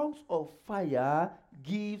the tongues of fire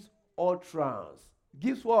gives utterance.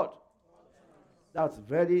 Gives what? That's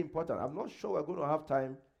very important. I'm not sure we're going to have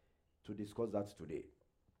time to discuss that today.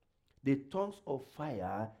 The tongues of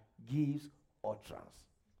fire gives utterance.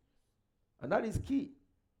 And that is key.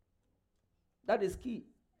 That is key.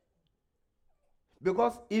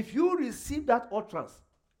 Because if you receive that utterance,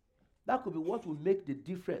 that could be what will make the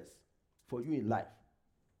difference for you in life.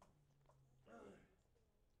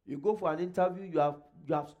 You go for an interview, you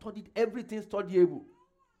have studied everything studyable.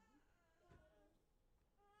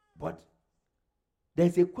 But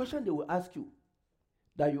there's a question they will ask you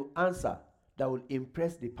that you answer that will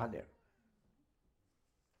impress the panel.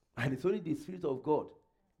 And it's only the Spirit of God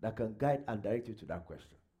that can guide and direct you to that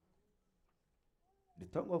question. The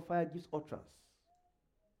tongue of fire gives utterance.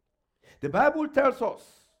 The Bible tells us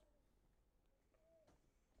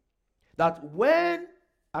that when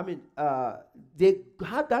they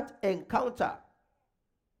had that encounter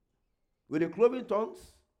with the cloven tongues,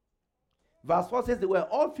 verse 4 says they were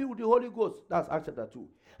all filled with the Holy Ghost. That's Acts chapter 2.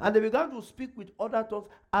 And they began to speak with other tongues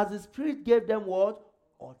as the Spirit gave them what?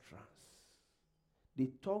 Utterance. The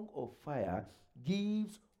tongue of fire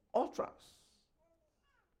gives utterance.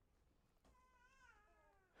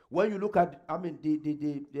 When you look at,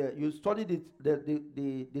 you study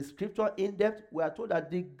the scripture in depth, we are told that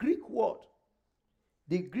the Greek word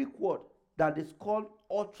that is called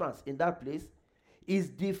utterance in that place is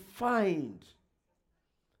defined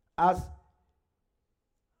as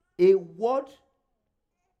a word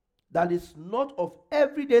that is not of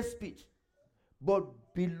everyday speech, but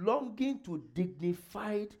belonging to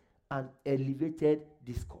dignified and elevated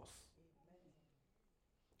discourse.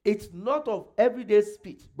 It's not of everyday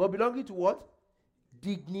speech, but belonging to what?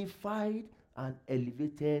 Dignified and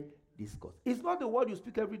elevated discourse. It's not the word you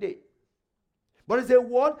speak every day, but it's a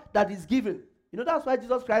word that is given. That's why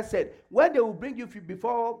Jesus Christ said, when they will bring you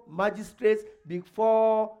before magistrates,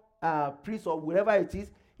 before priest or wherever it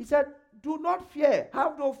is, he said, do not fear.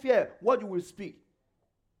 Have no fear what you will speak.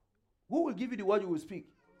 Who will give you the word you will speak?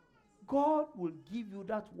 God will give you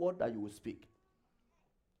that word that you will speak.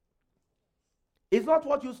 It's not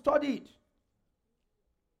what you studied.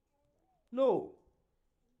 No.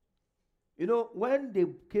 You know, when they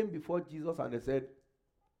came before Jesus and they said,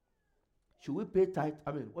 should we pay tithe?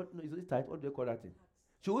 I mean, what is it tithe? What do they call that thing?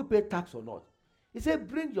 Should we pay tax or not? He said,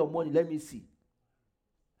 bring your money, let me see.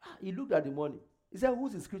 He looked at the money. He said,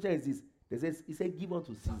 whose inscription is this? He said, give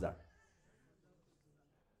unto Caesar.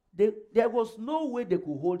 There was no way they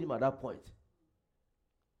could hold him at that point.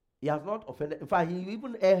 He has not offended. In fact, he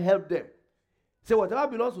even helped them. Say, whatever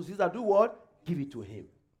belongs to Caesar, do what? Give it to him.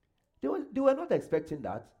 They were not expecting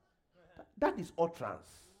that. That is utterance.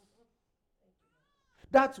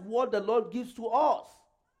 That's what the Lord gives to us.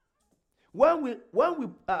 When we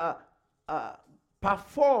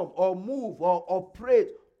perform or move or operate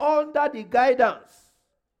under the guidance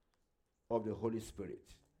of the Holy Spirit.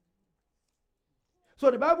 So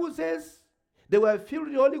the Bible says they were filled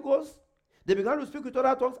with the Holy Ghost. They began to speak with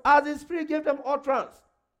other tongues as the Spirit gave them utterance.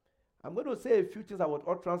 I'm going to say a few things about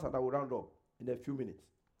utterance and I will round up in a few minutes.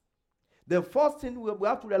 The first thing we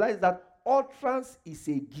have to realize is that utterance is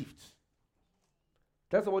a gift.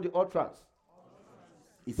 Tell us about the utterance.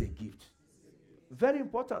 It's a gift. Very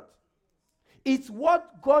important. It's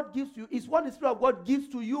what God gives you. It's what the Spirit of God gives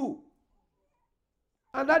to you.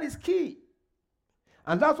 And that is key.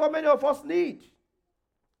 And that's what many of us need.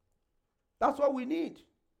 That's what we need.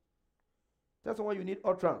 Tell someone you need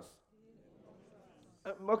utterance.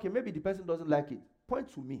 Okay, maybe the person doesn't like it.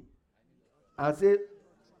 Point to me and say,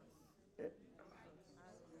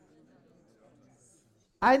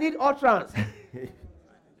 I need utterance.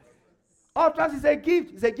 Utterance is a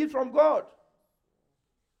gift. It's a gift from God.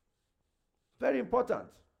 Very important.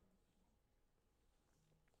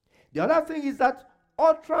 The other thing is that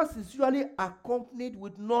utterance is usually accompanied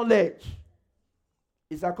with knowledge.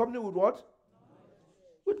 It's accompanied with what?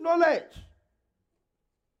 With knowledge.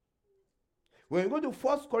 When you go to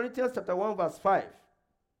 1 Corinthians chapter 1 verse 5.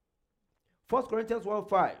 1 Corinthians 1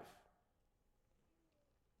 5.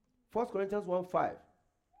 1 Corinthians 1 5. It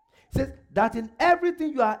says that in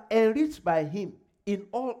everything you are enriched by him in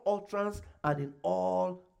all utterance and in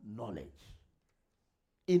all knowledge.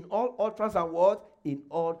 In all utterance and what? In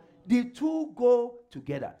all. The two go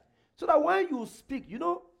together. So that when you speak, you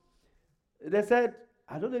know, they said,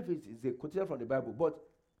 I don't know if it's a quotation from the Bible, but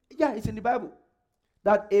yeah, it's in the Bible.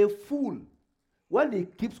 That a fool, when he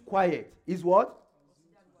keeps quiet, is what?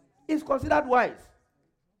 Is considered wise.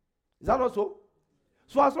 Is that not so?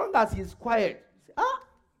 So as long as he is quiet,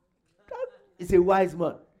 he's a wise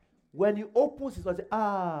man. When he opens his mouth, say,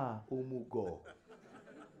 Omugo.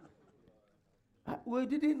 We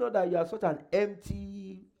didn't know that you are such an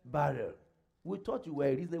empty barrel. We thought you were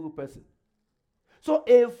a reasonable person. So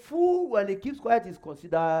a fool, when he keeps quiet, is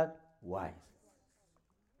considered wise.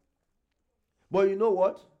 But you know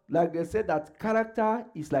what? Like they said that character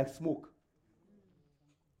is like smoke.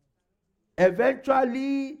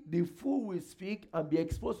 Eventually, the fool will speak and be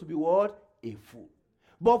exposed to be what? A fool.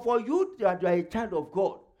 But for you that you are a child of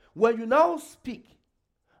God, when you now speak,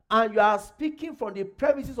 and you are speaking from the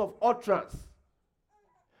premises of utterance,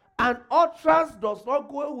 and utterance does not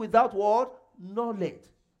go without what? Knowledge.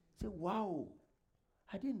 Say, wow,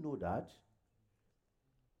 I didn't know that.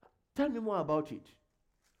 Tell me more about it.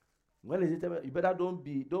 When is it? You better don't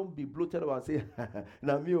be bloated and say,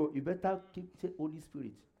 Namio, you better say Holy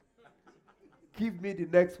Spirit. Give me the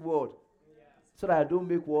next word. So that I don't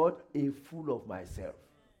make what? A fool of myself.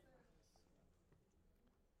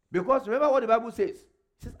 Because remember what the Bible says. It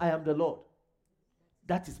says, I am the Lord.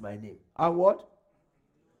 That is my name. And what?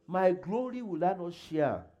 My glory will I not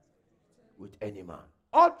share with any man.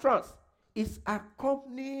 Utterance is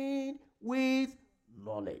accompanied with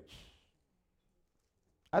knowledge.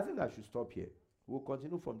 I think I should stop here. We'll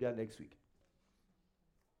continue from there next week.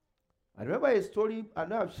 I remember a story, I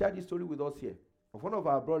know I've shared this story with us here, of one of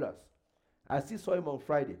our brothers. I still saw him on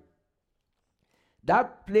Friday.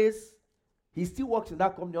 That place, he still works in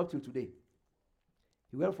that company up till today.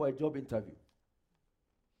 He went for a job interview.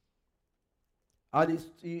 And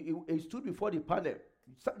he stood before the panel.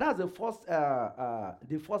 That's the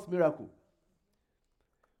first miracle.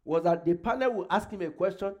 Was that the panel will ask him a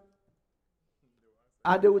question,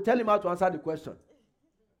 and they will tell him how to answer the question.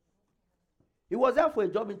 He was there for a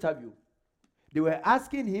job interview. They were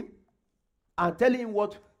asking him and telling him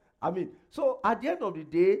what, so at the end of the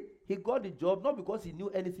day, he got the job not because he knew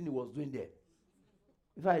anything he was doing there.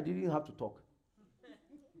 In fact, he didn't have to talk.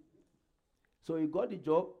 So he got the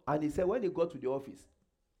job, and he said when he got to the office,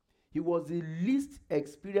 He was the least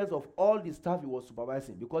experienced of all the staff he was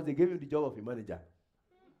supervising because they gave him the job of a manager.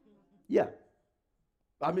 Yeah.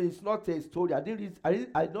 I mean, it's not a story. I did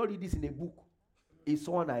not read this in a book. It's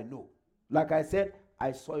someone I know. Like I said,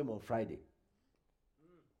 I saw him on Friday.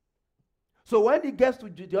 So when he gets to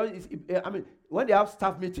when they have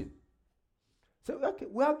staff meeting, say, okay,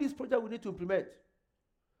 we have this project we need to implement.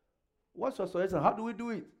 What's your suggestion? How do we do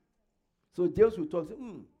it? So James will talk, say,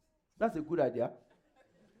 that's a good idea.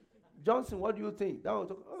 Johnson, what do you think? That one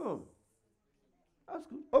will talk, that's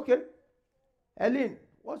good. Okay. Ellen,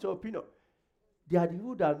 what's your opinion? They are the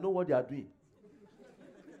people that know what they are doing.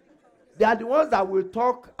 They are the ones that will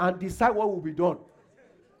talk and decide what will be done.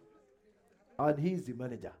 And he is the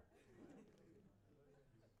manager.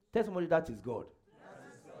 Tell somebody that is God.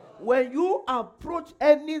 When you approach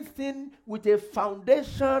anything with a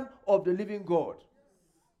foundation of the living God,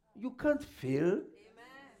 you can't fail. Amen.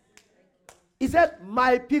 He said,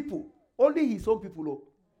 my people, only his own people, oh.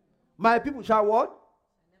 My people shall what?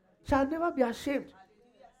 Shall never be ashamed.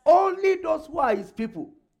 Only those who are his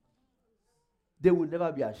people, they will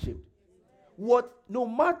never be ashamed. No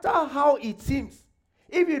matter how it seems,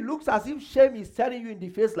 if it looks as if shame is staring you in the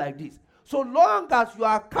face like this, so long as you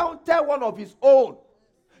are counted one of his own,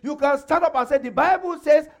 you can stand up and say, the Bible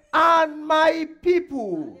says, and my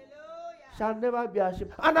people shall never be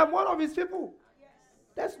ashamed. And I'm one of his people.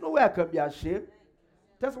 There's no way I can be ashamed.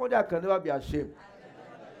 There's one day I can never be ashamed.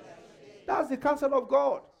 That's the counsel of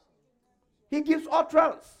God. He gives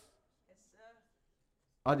utterance.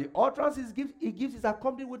 And the utterance he gives is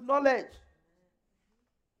accompanied with knowledge.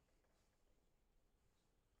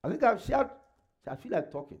 I think I've shared. I feel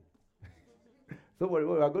like talking. Don't worry,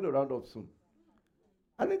 we are going to round up soon.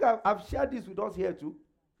 I think I've shared this with us here too.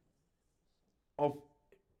 Of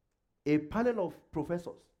a panel of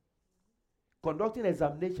professors conducting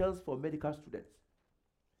examinations for medical students.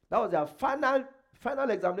 That was their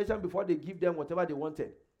final examination before they give them whatever they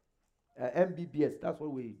wanted. MBBS, that's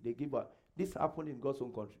what they give out. This happened in God's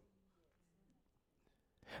own country.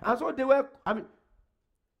 And so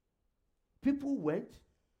people went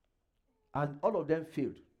and all of them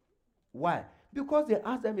failed. Why? Because they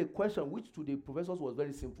asked them a question which to the professors was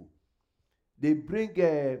very simple. They bring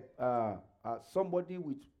somebody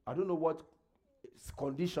with, I don't know what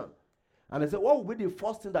condition. And they said, what will be the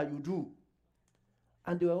first thing that you do?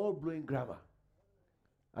 And they were all blowing grammar.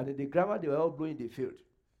 And in the grammar, they were all blowing the field.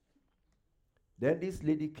 Then this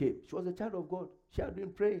lady came. She was a child of God. She had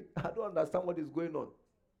been praying. I don't understand what is going on.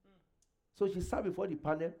 So she sat before the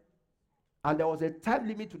panel, and there was a time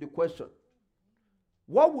limit to the question.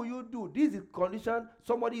 What will you do? This is condition.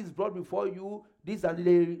 Somebody is brought before you. This and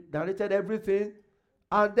they narrated everything.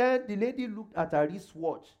 And then the lady looked at her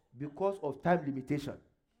wristwatch because of time limitation.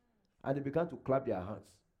 And they began to clap their hands.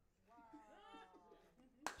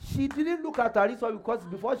 She didn't look at her wristwatch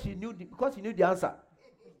because she knew the answer.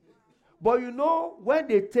 But you know, when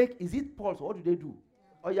they take, is it pulse? What do they do?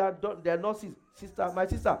 Oh, yeah, they're nurses. My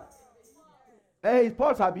sister. It's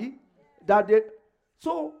pulse, Abby.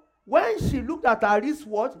 So, when she looked at her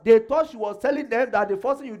wristwatch, they thought she was telling them that the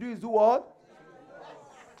first thing you do is do what?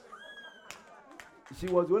 She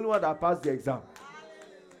was the only one that passed the exam.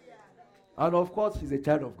 And of course, she's a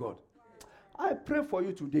child of God. I pray for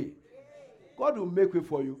you today. God will make way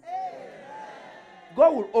for you.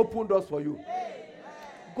 God will open doors for you.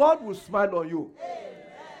 God will smile on you.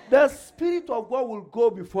 The Spirit of God will go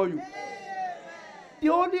before you. The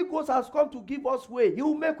Holy Ghost has come to give us way. He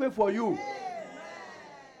will make way for you.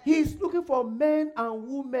 He is looking for men and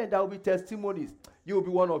women that will be testimonies. You will be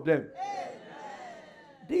one of them.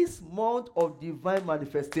 This month of divine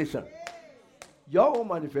manifestation, your own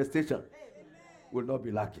manifestation will not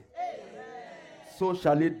be lacking. So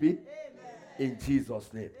shall it be in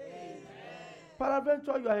Jesus' name.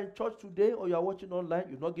 Peradventure, you are in church today or you are watching online,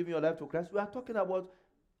 you're not giving your life to Christ. We are talking about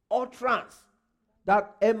utterance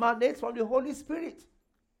that emanates from the Holy Spirit.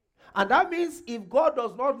 And that means if God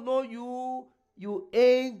does not know you, you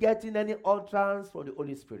ain't getting any utterance from the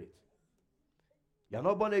Holy Spirit. You are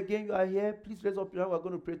not born again, you are here. Please raise up your hand. We're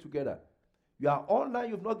going to pray together. You are online,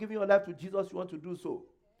 you've not given your life to Jesus, you want to do so.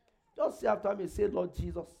 Just say after me, say, Lord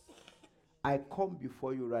Jesus, I come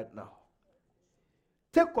before you right now.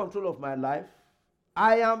 Take control of my life.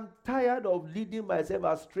 I am tired of leading myself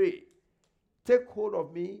astray. Take hold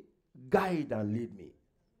of me, guide and lead me.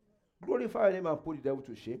 Glorify your name and put the devil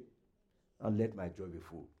to shame, and let my joy be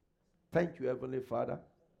full. Thank you, Heavenly Father.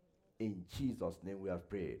 In Jesus' name we have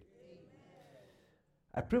prayed. Amen.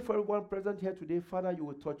 I pray for everyone present here today. Father, you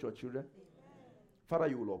will touch your children. Amen. Father,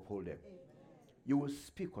 you will uphold them. Amen. You will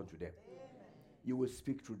speak unto them. Amen. You will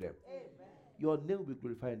speak through them. Amen. Your name will be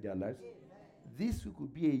glorified in their lives. Amen. This week will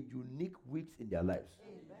be a unique week in their lives.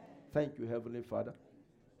 Amen. Thank you, Heavenly Father,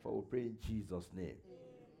 for we pray in Jesus' name. Amen.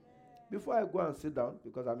 Before I go and sit down,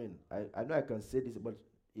 because I know I can say this, but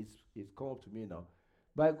it's come up to me now.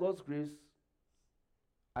 By God's grace,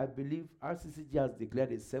 I believe RCCG has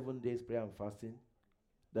declared a 7 days prayer and fasting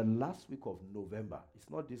the last week of November. It's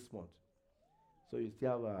not this month. So you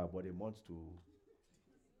still have about a month to...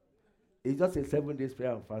 It's just a 7 days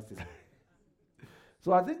prayer and fasting.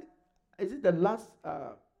 So I think, is it the last...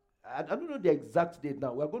 I don't know the exact date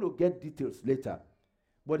now. We're going to get details later.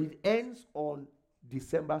 But it ends on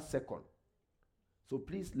December 2nd. So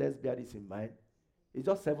please, let's bear this in mind. It's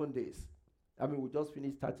just 7 days. We just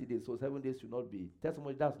finished 30 days, so 7 days should not be. Tell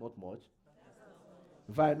somebody that's not much.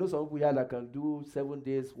 In fact, I know some people here that can do 7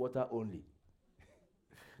 days water only.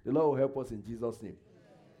 The Lord will help us in Jesus' name.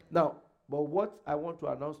 Now, but what I want to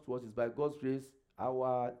announce to us is by God's grace,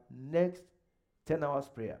 our next 10 hours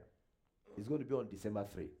prayer is going to be on December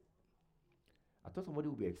 3. I thought somebody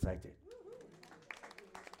would be excited.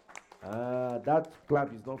 That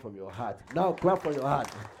clap is not from your heart. Now clap from your heart.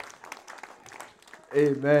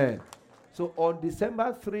 Amen. So on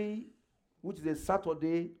December 3, which is a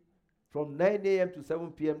Saturday, from 9 a.m. to 7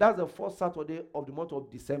 p.m., that's the first Saturday of the month of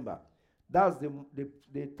December. That's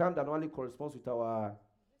the time that normally corresponds with our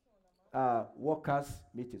workers'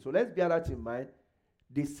 meeting. So let's bear that in mind.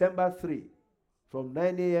 December 3, from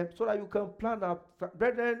 9 a.m., so that you can plan out.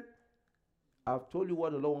 Brethren, I've told you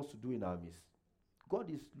what the Lord wants to do in our midst. God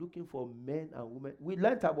is looking for men and women. We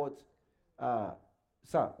learned about,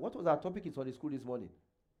 sir, what was our topic in Sunday school this morning?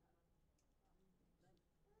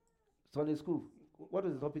 Sunday school. What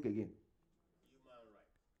was the topic again?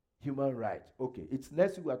 Human right. Okay. It's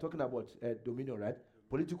next week we are talking about dominion, right?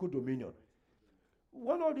 Political dominion.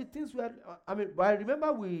 One of the things we had, but I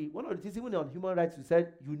remember one of the things even on human rights, we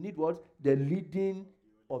said you need what? The leading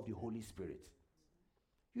of the Holy Spirit.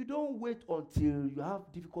 You don't wait until you have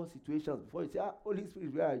difficult situations before you say, Holy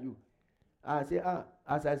Spirit, where are you? I say,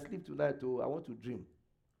 as I sleep tonight, I want to dream.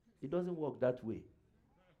 It doesn't work that way.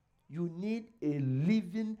 You need a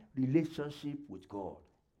living relationship with God,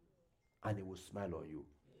 and He will smile on you.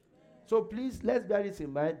 Amen. So please, let's bear this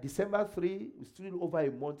in mind. December 3 is still over a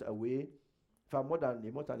month away. For more than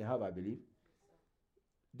a month and a half, I believe.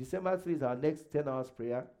 December 3 is our next 10 hours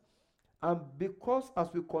prayer. And because as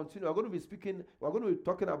we continue, we're going to be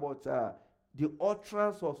talking about the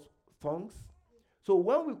utterance of tongues. So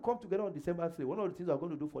when we come together on December 3, one of the things we're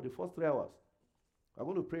going to do for the first 3 hours, we're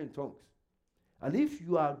going to pray in tongues. And if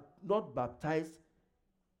you are not baptized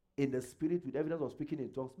in the Spirit with evidence of speaking in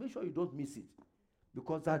tongues, make sure you don't miss it.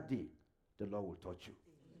 Because that day, the Lord will touch you.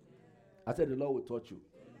 Amen. I said the Lord will touch you.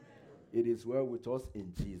 Amen. It is well with us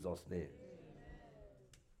in Jesus' name.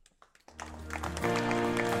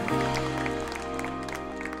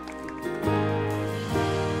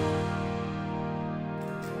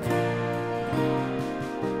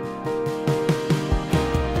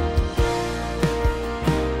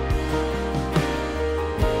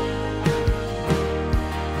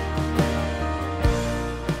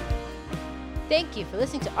 Thank you for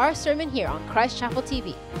listening to our sermon here on Christ Chapel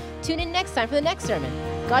TV. Tune in next time for the next sermon.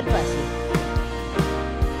 God bless you.